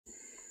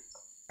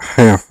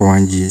Kaya for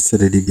 1G,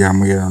 said the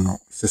Diamoyano,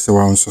 Sessa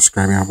one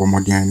subscribing about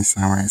Modian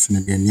Science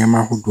and the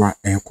Niama Hudra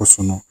and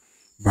Cosono,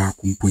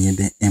 Bakumpunya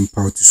de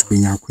Empower to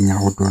Spinya Quina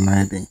Hodro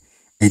Nide,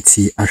 and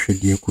see Asher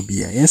could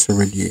be a yes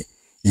already.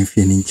 In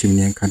feeling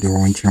chimney and Cadi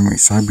one chairman,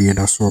 Sabia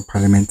that saw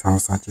Parliament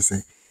House such as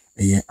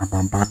a year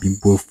about Babin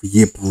both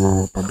yip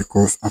but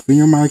because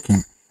Afenyo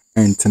Markin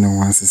and Tenor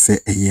wants to say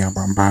a year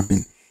about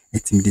Babin, a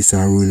team this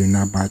are ruling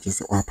our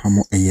badges or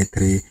Pamo a year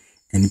 3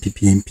 and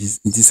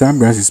PPMPs. It is our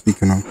brass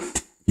speaking on.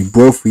 The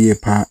both year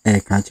pa air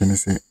catch and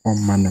say, oh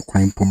man, a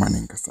coin poman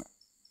in Cassa.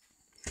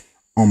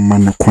 Oh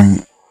man, a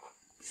coin.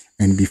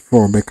 And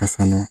before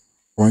Beccasano,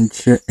 one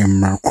chair and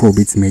Marco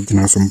bits making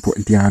us some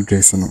put the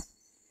address. No,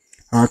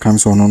 how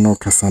comes on no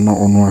Cassano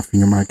or no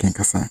Afenyo Markin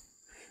Cassa?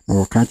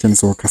 No catch and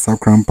so Cassa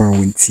crampa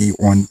when tea,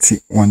 one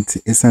tea,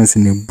 essence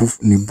in a booth,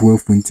 Nibu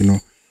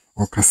Funtino,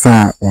 or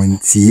Cassa on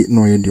tea,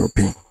 no idea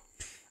pay.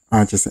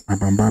 I just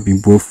abamba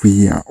been both free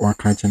here or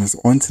catching us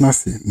on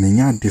Tenassi,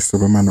 Nina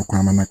disobeyman of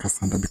Quamana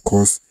Cassandra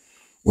because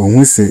when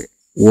we say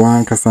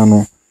one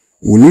Cassano,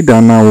 we lead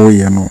an hour,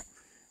 you know,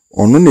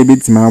 or no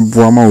bit my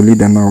Brahma will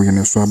lead an hour in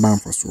a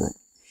swaban for so.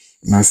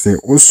 Now say,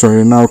 oh,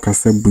 sorry, now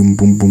Cassa boom,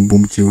 boom, boom,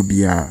 boom, chill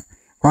be a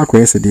quack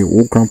yesterday,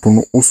 all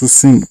crampon also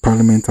sing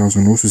Parliament House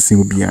and also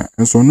sing Obia,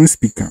 and so no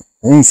speaker,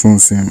 on son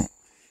seno.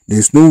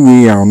 There's no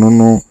way I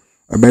no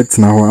a bet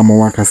now I'm a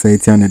waka say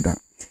Tianeda.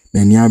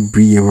 Then ya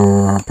brie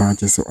or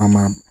patches or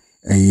ama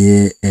a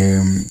year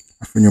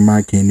Afenyo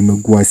Markin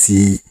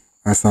Muguasi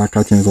as our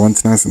catchings one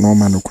chance no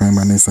man of crime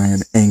and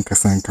sign and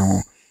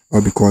Casanca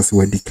or because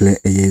we declare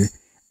a year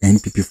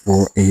NPP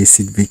for a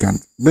seat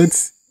vacant.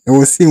 But I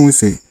was saying we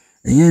say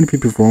a year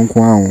NPP for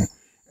Unquao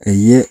a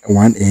year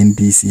 1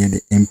 NDC and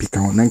the MP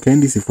count and can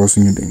this for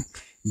swinging them.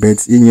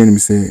 But in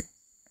say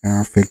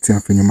affecting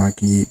Afenyo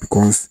Markin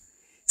because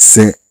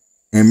say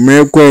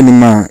America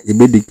anima e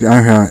be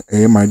declare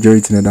a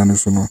majority na dano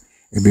so no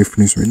e be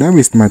finish with that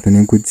waste matter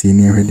and could see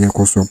near the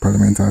course of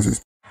Parliament houses.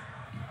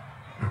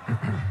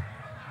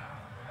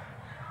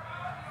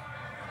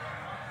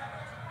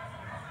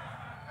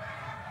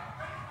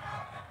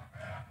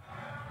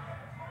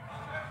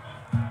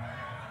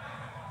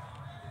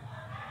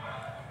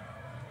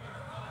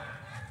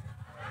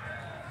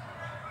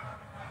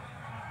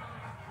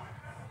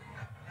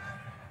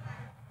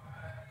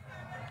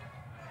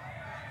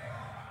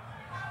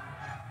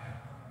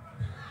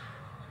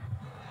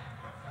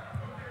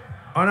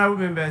 Honorable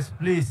members,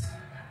 please.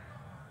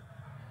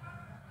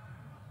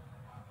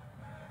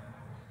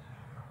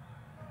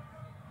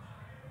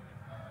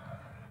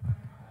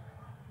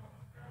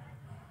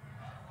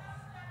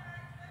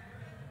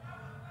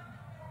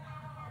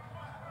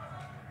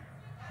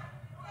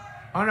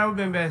 Honorable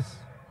members,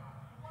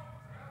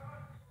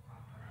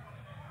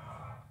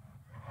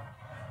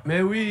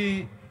 may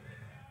we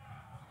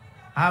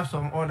have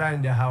some order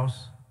in the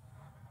house?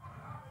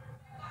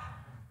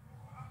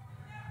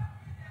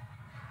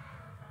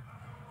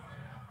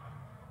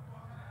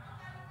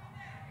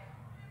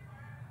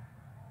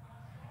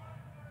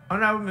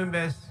 Honorable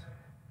members,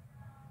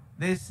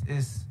 this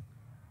is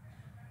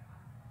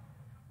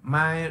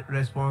my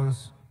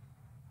response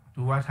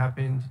to what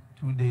happened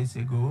 2 days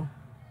ago.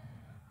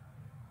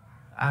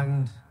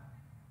 And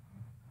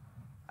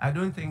I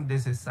don't think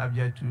this is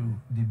subject to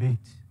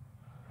debate.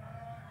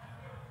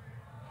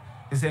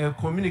 It's a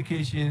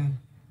communication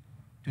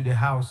to the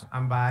House,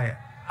 and by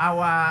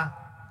our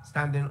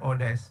standing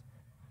orders,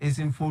 it's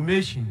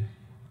information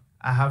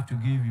I have to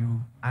give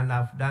you, and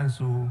I've done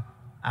so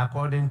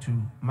according to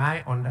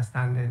my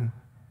understanding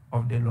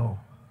of the law.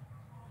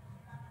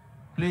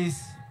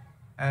 Please,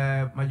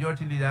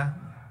 Majority Leader.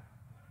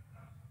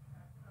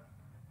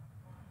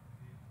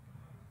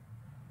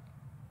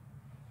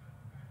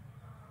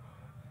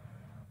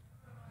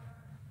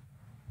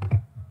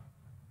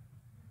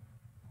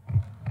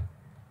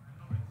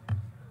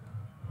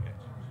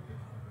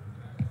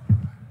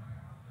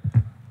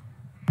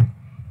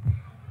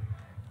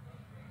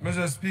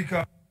 Mr.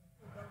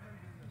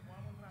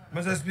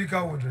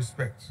 Speaker, with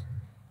respect,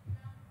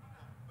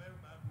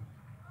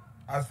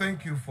 I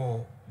thank you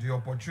for the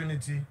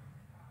opportunity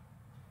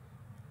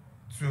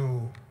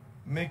to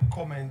make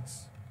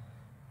comments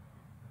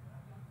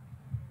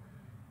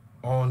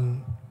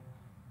on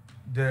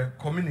the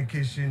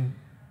communication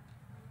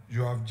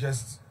you have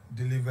just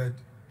delivered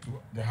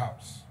to the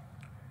House.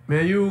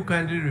 May you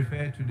kindly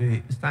refer to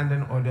the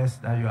standing orders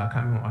that you are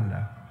coming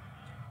under.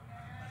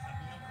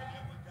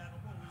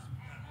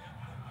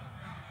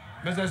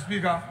 Mr.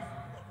 Speaker,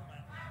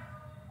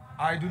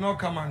 I do not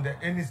come under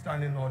any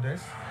standing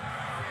orders.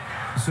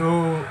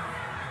 So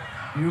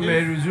you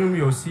may resume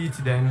your seat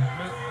then.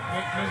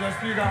 Mr.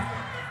 Speaker,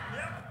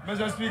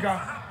 Mr.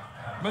 Speaker,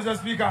 Mr.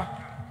 Speaker,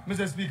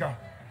 Mr. Speaker,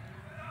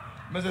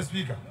 Mr.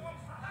 Speaker,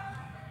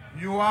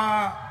 you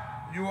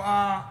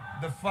are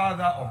the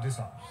father of this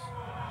house.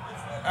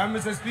 And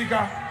Mr.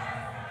 Speaker,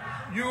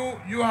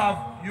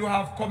 you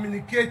have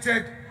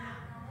communicated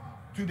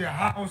to the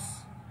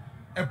House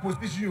a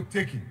position you've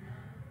taken.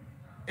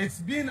 It's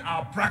been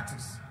our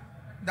practice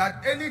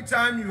that any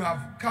time you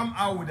have come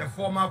out with a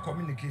formal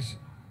communication,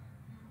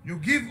 You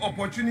give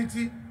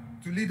opportunity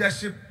to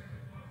leadership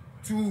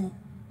to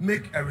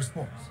make a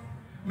response.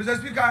 Mr.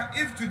 Speaker,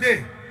 if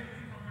today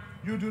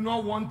you do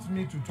not want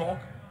me to talk,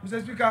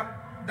 Mr. Speaker,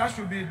 that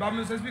should be it. But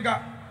Mr.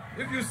 Speaker,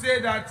 if you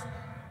say that...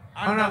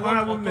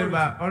 Honorable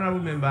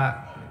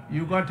member,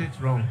 you got it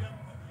wrong.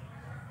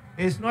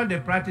 It's not the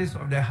practice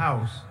of the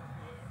House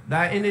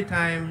that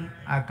anytime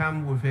I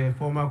come with a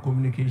formal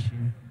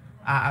communication,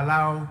 I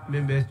allow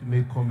members to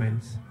make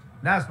comments.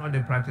 That's not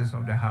the practice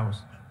of the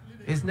House.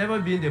 It's never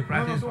been the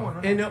practice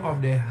of any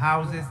of the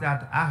houses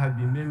that I have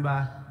been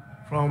member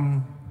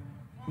from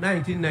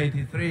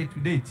 1993 to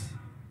date.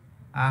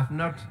 I have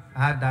not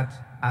had that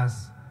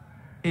as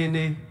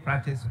any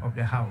practice of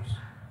the House.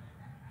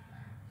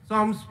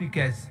 Some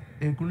speakers,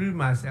 including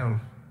myself,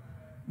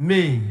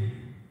 may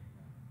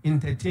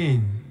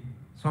entertain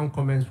some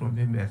comments from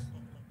members,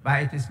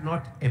 but it is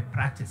not a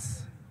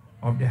practice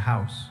of the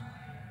House.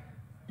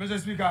 Mr.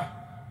 Speaker,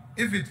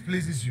 if it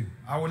pleases you,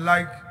 I would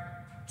like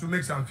to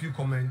make some few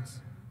comments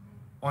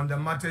on the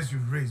matters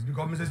you've raised.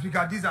 Because, Mr.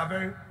 Speaker, these are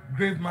very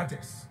grave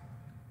matters.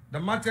 The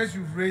matters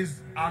you've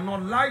raised are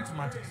not light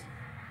matters.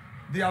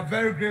 They are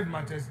very grave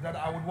matters that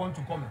I would want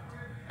to comment.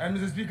 And,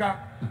 Mr. Speaker,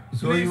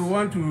 so please, you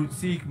want to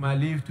seek my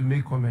leave to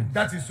make comments?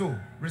 That is so,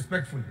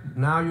 respectfully.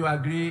 Now you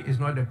agree it's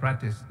not the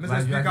practice.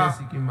 Mr. Speaker, you are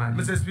seeking my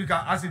leave. Mr.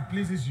 Speaker, as it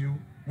pleases you,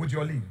 with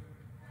your leave.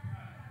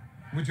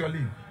 With your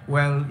leave.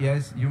 Well,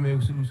 yes, you may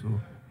do so.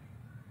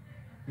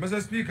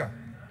 Mr. Speaker,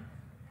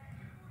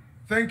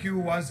 thank you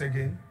once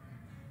again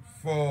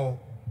for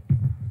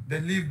the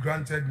leave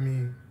granted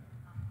me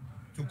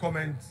to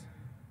comment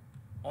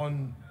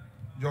on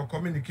your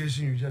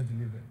communication you just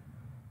delivered.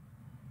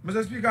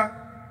 Mr.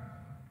 Speaker,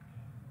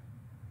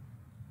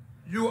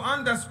 you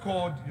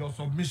underscored your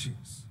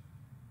submissions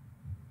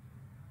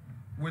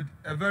with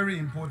a very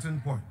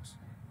important point,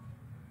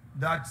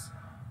 that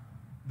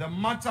the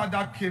matter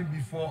that came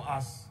before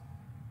us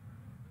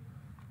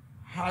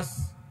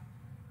has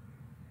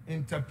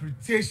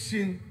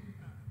interpretation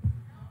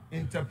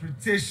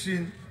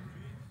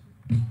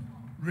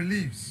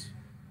reliefs,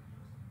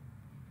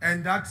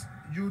 and that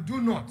you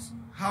do not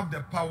have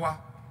the power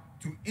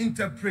to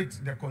interpret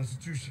the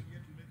Constitution,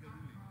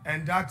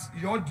 and that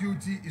your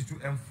duty is to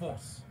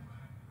enforce.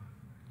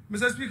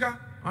 Mr. Speaker.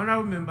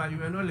 Honorable member,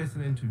 you are not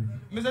listening to me.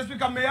 Mr.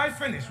 Speaker, may I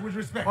finish with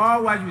respect?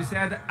 All what you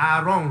said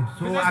are wrong,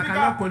 so I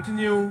cannot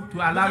continue to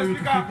allow you to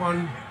keep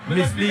on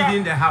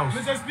misleading the House.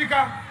 Mr.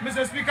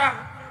 Speaker,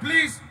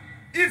 please,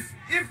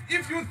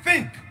 if you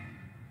think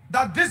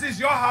that this is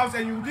your house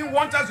and you didn't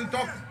want us to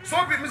talk,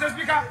 so be, Mr.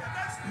 Speaker,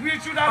 we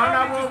should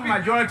have... Honorable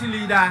Majority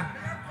Leader,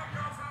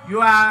 you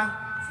are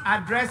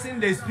addressing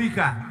the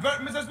Speaker.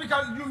 Mr.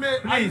 Speaker, you may...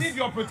 Please. I need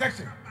your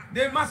protection.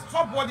 They must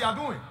stop what they are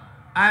doing.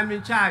 I'm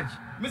in charge.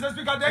 Mr.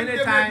 Speaker, then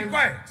they may be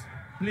quiet.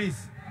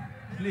 Please.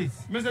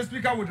 Mr.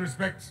 Speaker, with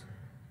respect,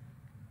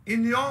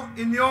 in your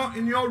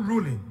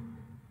ruling,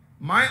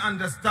 my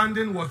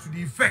understanding was to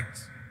the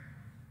effect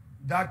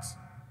that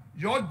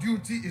your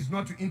duty is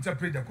not to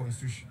interpret the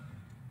Constitution.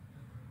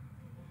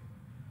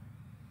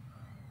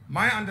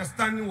 My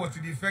understanding was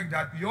to the effect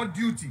that your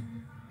duty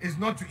is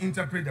not to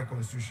interpret the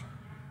Constitution.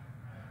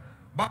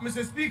 But,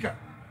 Mr. Speaker,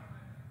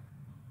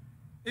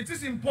 it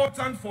is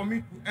important for me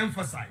to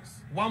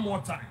emphasize one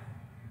more time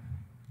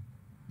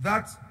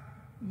that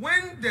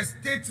when the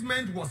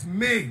statement was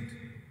made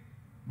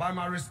by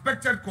my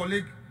respected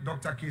colleague,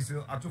 Dr. Kesi,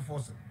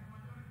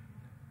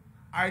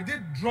 I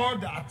did draw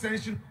the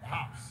attention of the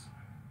House,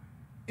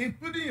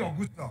 including your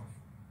good self,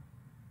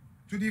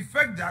 to the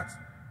fact that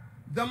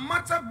the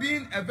matter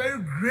being a very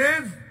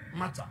grave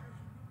matter,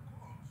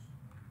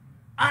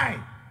 I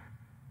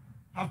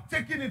have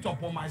taken it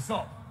upon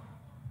myself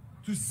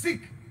to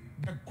seek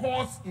the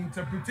court's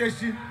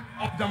interpretation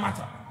of the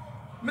matter.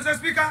 Mr.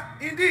 Speaker,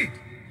 indeed.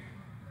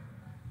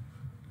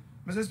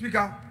 Mr.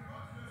 Speaker,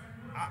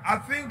 I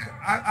think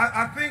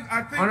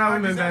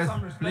Honorable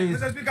members, please,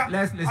 Mr. Speaker,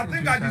 let's listen I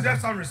think I deserve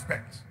some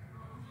respect.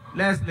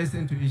 Let's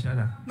listen to each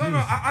other. No,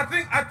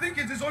 I think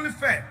it is only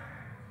fair.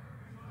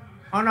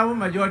 Honorable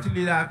Majority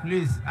Leader,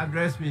 please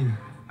address me.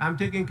 I'm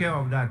taking care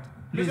of that.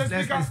 Please,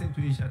 let's listen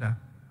to each other.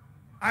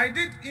 I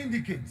did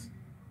indicate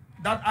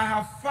that I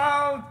have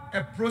filed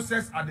a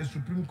process at the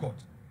Supreme Court.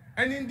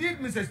 And indeed,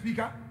 Mr.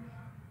 Speaker,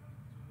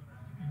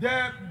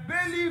 the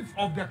bailiff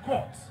of the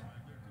court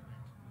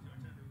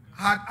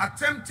had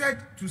attempted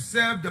to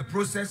serve the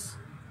process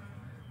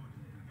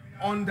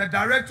on the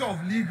Director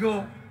of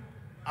Legal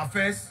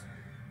Affairs,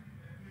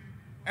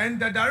 and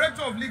the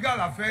Director of Legal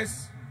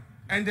Affairs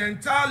and the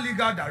entire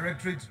legal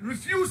directorate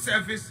refused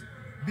service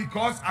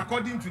because,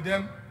 according to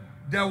them,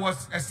 there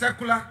was a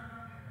circular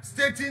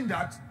stating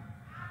that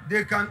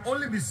they can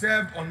only be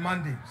served on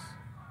Mondays.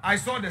 I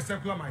saw the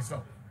circular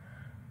myself.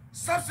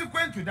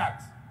 Subsequent to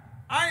that,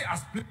 I,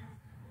 as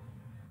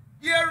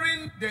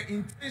hearing the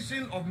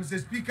intention of Mr.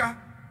 Speaker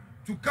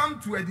to come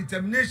to a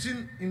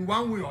determination in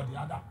one way or the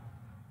other,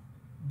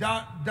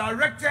 the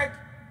directed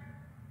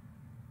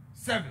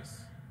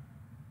service,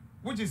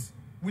 which is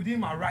within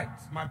my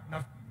rights.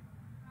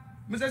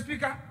 Mr.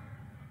 Speaker,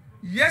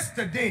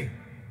 yesterday,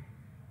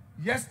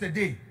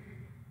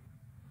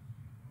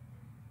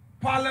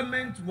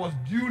 Parliament was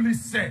duly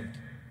served.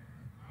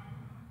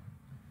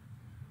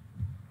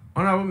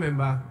 Honorable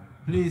member,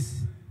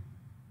 please,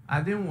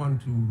 I didn't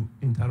want to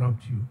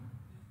interrupt you,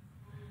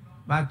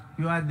 but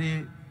you are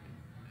the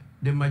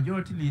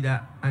majority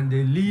leader and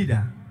the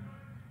leader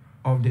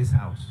of this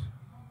house.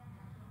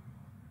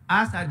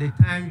 As at the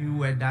time you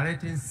were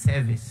directing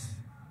service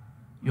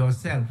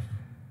yourself,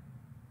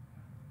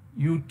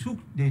 you took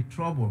the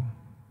trouble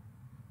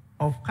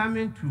of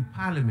coming to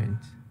Parliament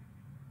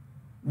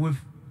with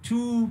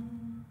 2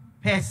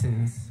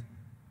 persons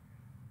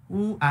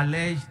who are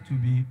alleged to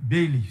be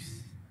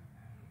bailiffs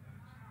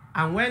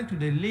and went to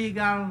the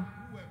legal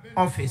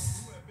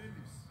office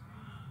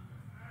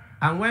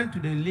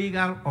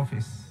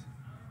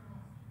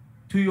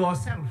to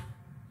yourself,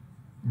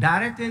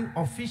 directing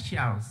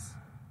officials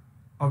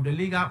of the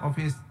legal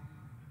office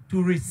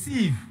to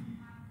receive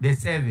the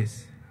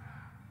service.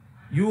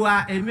 You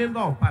are a member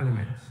of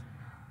Parliament.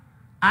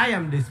 I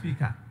am the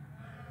Speaker.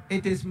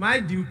 It is my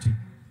duty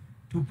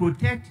to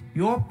protect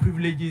your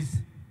privileges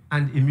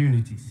and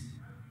immunities.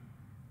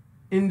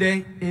 In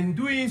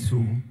doing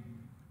so,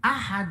 I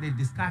had a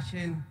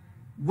discussion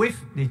with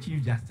the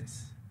Chief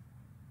Justice,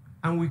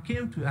 and we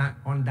came to an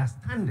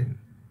understanding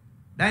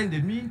that in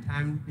the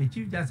meantime, the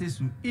Chief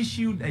Justice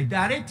issued a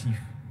directive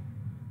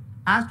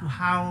as to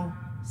how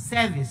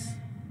service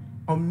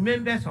of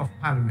members of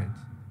Parliament,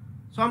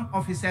 some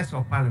officers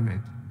of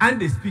Parliament, and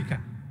the Speaker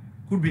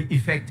could be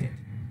effected.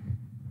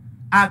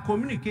 I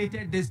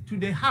communicated this to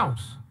the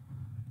House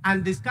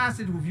and discussed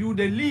it with you,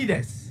 the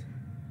leaders.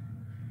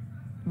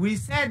 We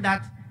said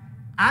that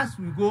as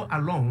we go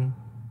along,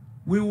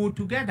 we will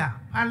together,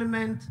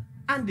 Parliament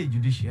and the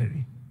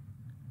judiciary,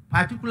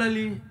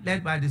 particularly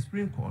led by the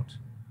Supreme Court,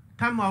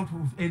 come out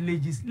with a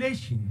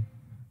legislation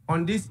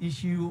on this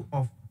issue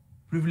of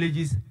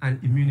privileges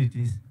and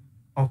immunities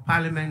of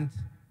Parliament,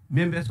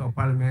 members of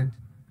Parliament,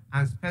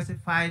 and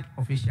specified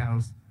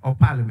officials of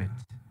Parliament.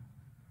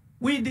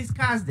 We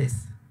discussed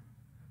this.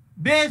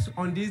 Based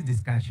on this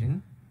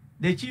discussion,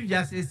 the Chief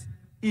Justice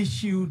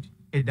issued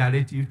a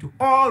directive to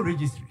all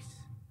registries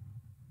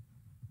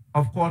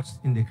of courts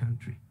in the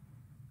country.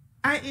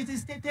 And it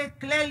is stated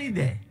clearly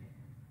there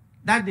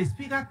that the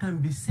Speaker can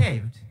be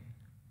served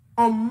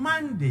on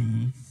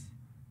Mondays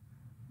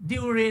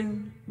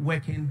during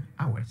working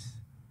hours.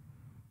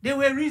 There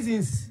were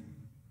reasons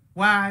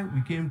why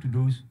we came to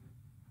those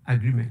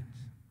agreements.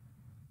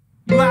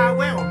 You are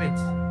aware of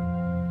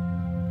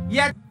it,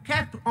 yet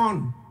kept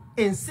on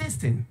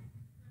insisting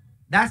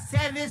that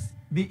service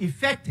be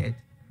effected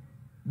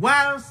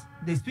whilst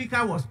the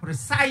Speaker was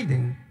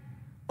presiding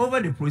over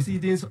the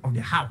proceedings of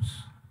the House.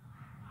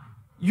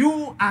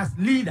 You, as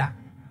leader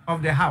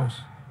of the House,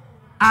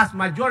 as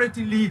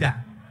majority leader,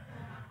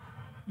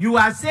 you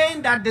are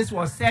saying that this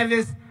was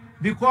service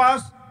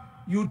because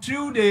you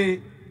threw the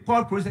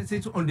court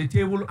processes on the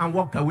table and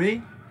walked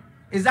away?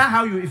 Is that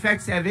how you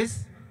effect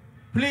service?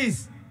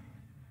 Please,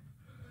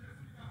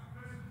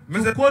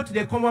 to quote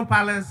the common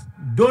parlance,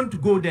 don't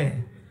go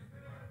there.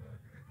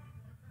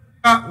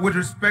 With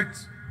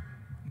respect,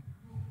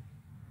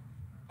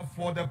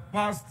 for the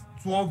past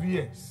 12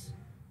 years,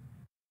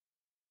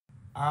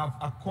 I have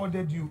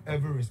accorded you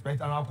every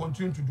respect, and I'll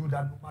continue to do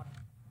that.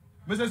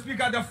 Mr.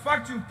 Speaker, the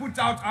facts you put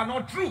out are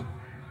not true.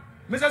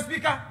 Mr.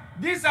 Speaker,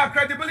 these are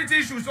credibility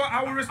issues, so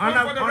I will respond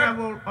for the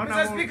record.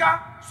 Mr. Speaker,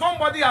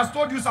 somebody has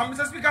told you something.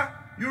 Mr. Speaker,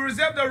 you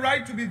reserve the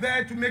right to be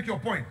there to make your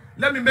point.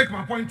 Let me make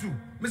my point too.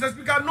 Mr.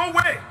 Speaker, no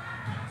way.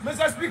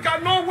 Mr. Speaker,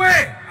 no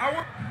way.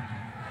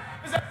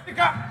 Mr.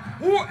 Speaker,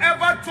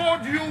 whoever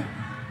told you,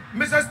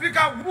 Mr. Speaker,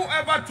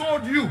 whoever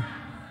told you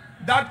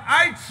that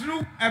I threw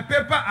a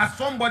paper at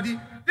somebody,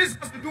 this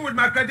has to do with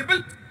my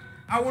credibility.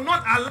 I will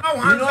not allow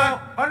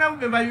hands. Honorable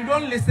member, you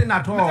don't listen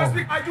at all. Mr.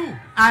 Speaker, I do.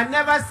 I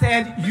never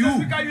said you.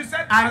 Mr. Speaker, you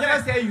said. I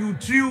never said you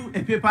threw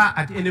a paper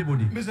at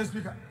anybody. Mr.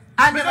 Speaker,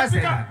 I never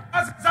said that.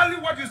 That's exactly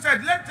what you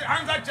said. Let the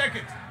answer check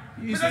it.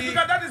 Mr.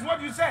 Speaker, that is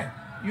what you said.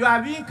 You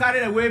are being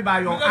carried away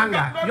by your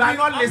anger. You are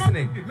not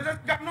listening. Mr.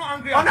 Speaker, I'm not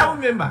angry.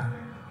 Honorable member.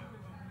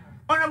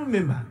 Honorable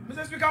member.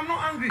 Mr. Speaker, I'm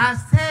not angry. I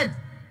said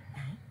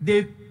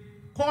the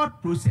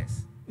court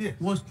process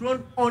was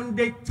thrown on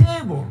the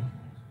table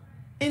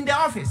in the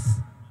office.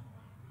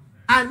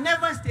 I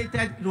never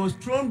stated it was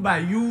thrown by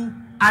you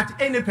at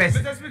any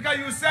person. Mr. Speaker,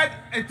 you said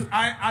it,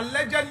 I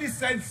allegedly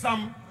said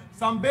some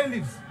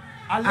bailiffs.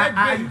 Alleged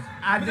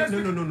bailiffs.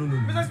 No.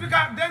 Mr.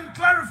 Speaker, then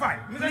clarify.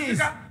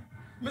 Please.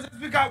 Mr.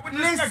 Speaker,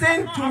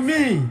 Listen to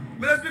me.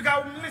 Mr.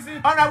 Speaker,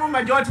 listen. Honorable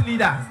Majority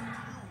Leader,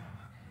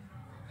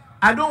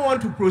 I don't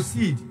want to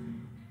proceed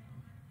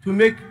to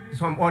make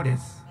some orders.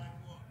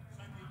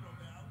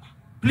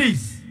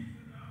 Please,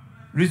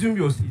 resume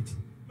your seat.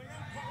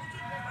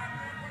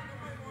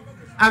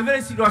 I'm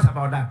very serious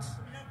about that.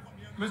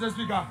 Mr.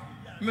 Speaker.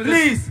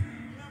 Please,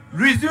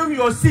 resume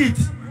your seat.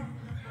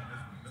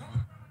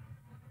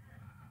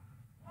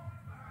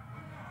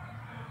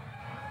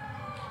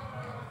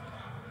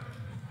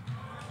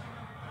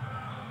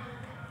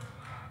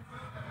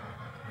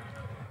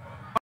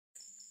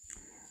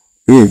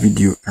 A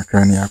video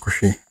Akrani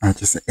Akoshe, I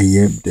just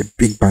the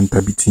big banter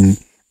between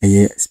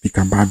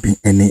speaker Bagin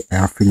ene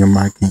Afenyo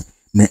Markin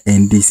na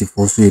NDC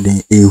for so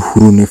den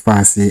huru ne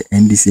faase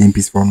NDC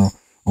MPs for no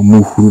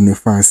omo huru ne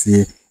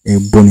faase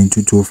born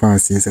into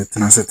faase se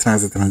transe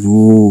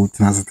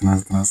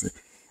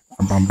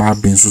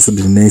Bagin so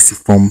the next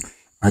form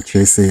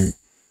actually say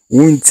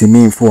won't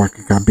mean for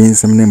akeka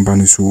bensem ne mba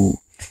ne so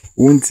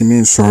won't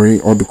mean sorry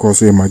or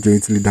because we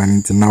majority leader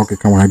into now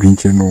keka wa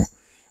adwenche no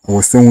I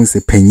was saying say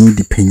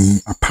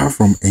penny apart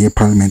from a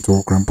parliament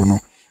or crampono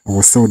I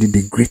was so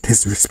the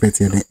greatest respect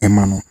here the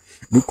emano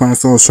look one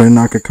so sorry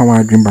now keka wa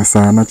adwen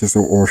basa na chese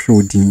or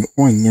show din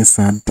on yes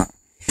ada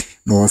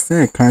no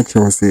say catch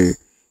or say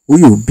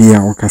we will be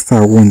our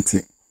kasa won't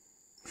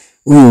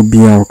we will be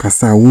our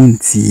kasa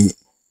won't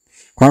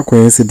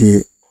kwa say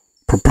the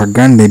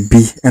propaganda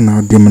be and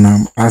our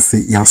demonam as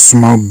ya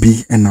small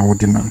be and our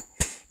dinam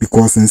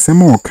because in some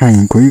more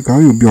kind ko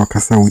you be our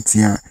kasa with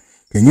ya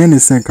kenye ne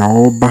se ka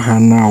o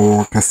bahana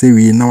o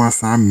kasewi na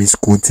wasa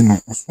misquote no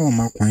so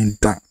ma kwan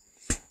da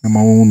na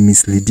ma wo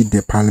mislead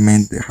the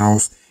parliament the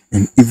house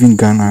and even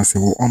Ghana say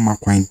wo ma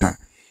kwan da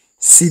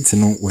seats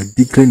no were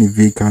declared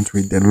vacant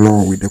with the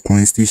law with the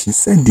constitution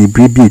said the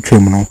baby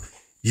trem no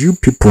you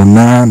people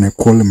na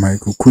call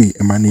Michael Kui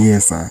emani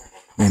yesa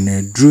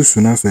and drew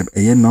sooner said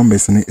a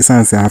numbers and it's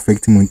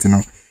affecting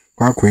Montino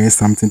kwa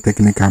something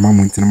technical ma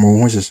Montino mo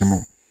ho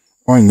hyehyemo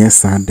on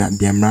yes that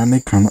the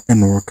amrane can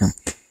and work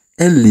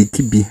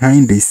leak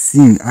behind the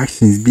scene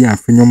actions be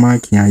Afenyo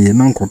Markin aye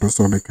na nkoto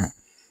so beka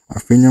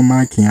Afenyo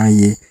Markin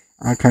aye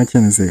aka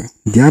chen say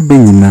dia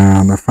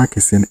benyina na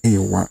fakese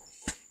ewa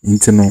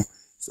intino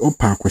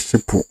opa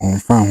kwhyepo on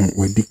fa ho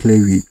we declare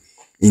we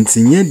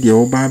intinye dia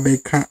oba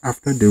beka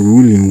after the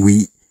ruling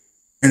we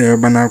and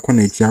everybody akọ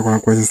na echi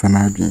akwa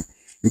na adwen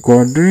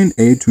because during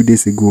 2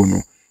 days ago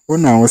no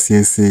when I was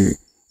here say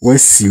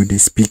what's you the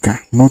speaker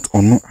not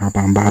on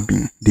NOW-Alban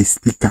Bagin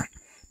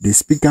the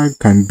speaker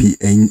can be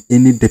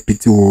any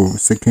deputy or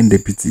second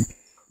deputy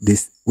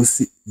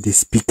the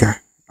speaker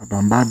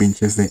Alban Bagin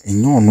just say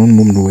enyo no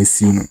no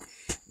wasi no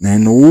na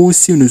no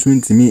see no so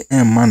ntimi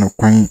man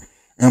kwan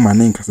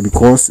man nkasa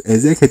because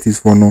executives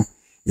for no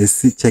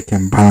yes check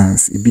and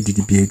balance e be the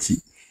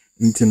BH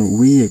intino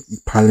we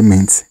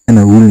parliament and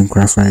a ruling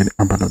class right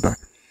abadada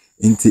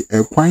inti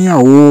kwan a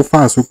wo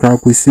fa so kra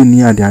kwesi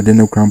ni ade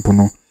no krampo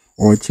no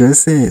o kire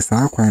say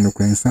sa kwan no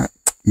kwan sa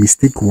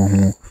mistake wo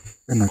ho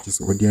na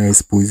just odi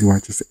expose wa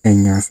just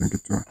enya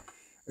asenketo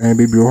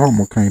baby ho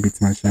mo kan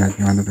bit ma share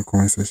under the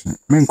comment section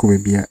menko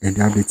baby a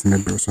edi abet me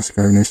bro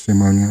subscribe na share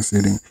ma nya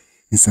say den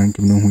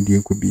insankim no hu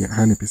die ko bia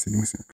 100%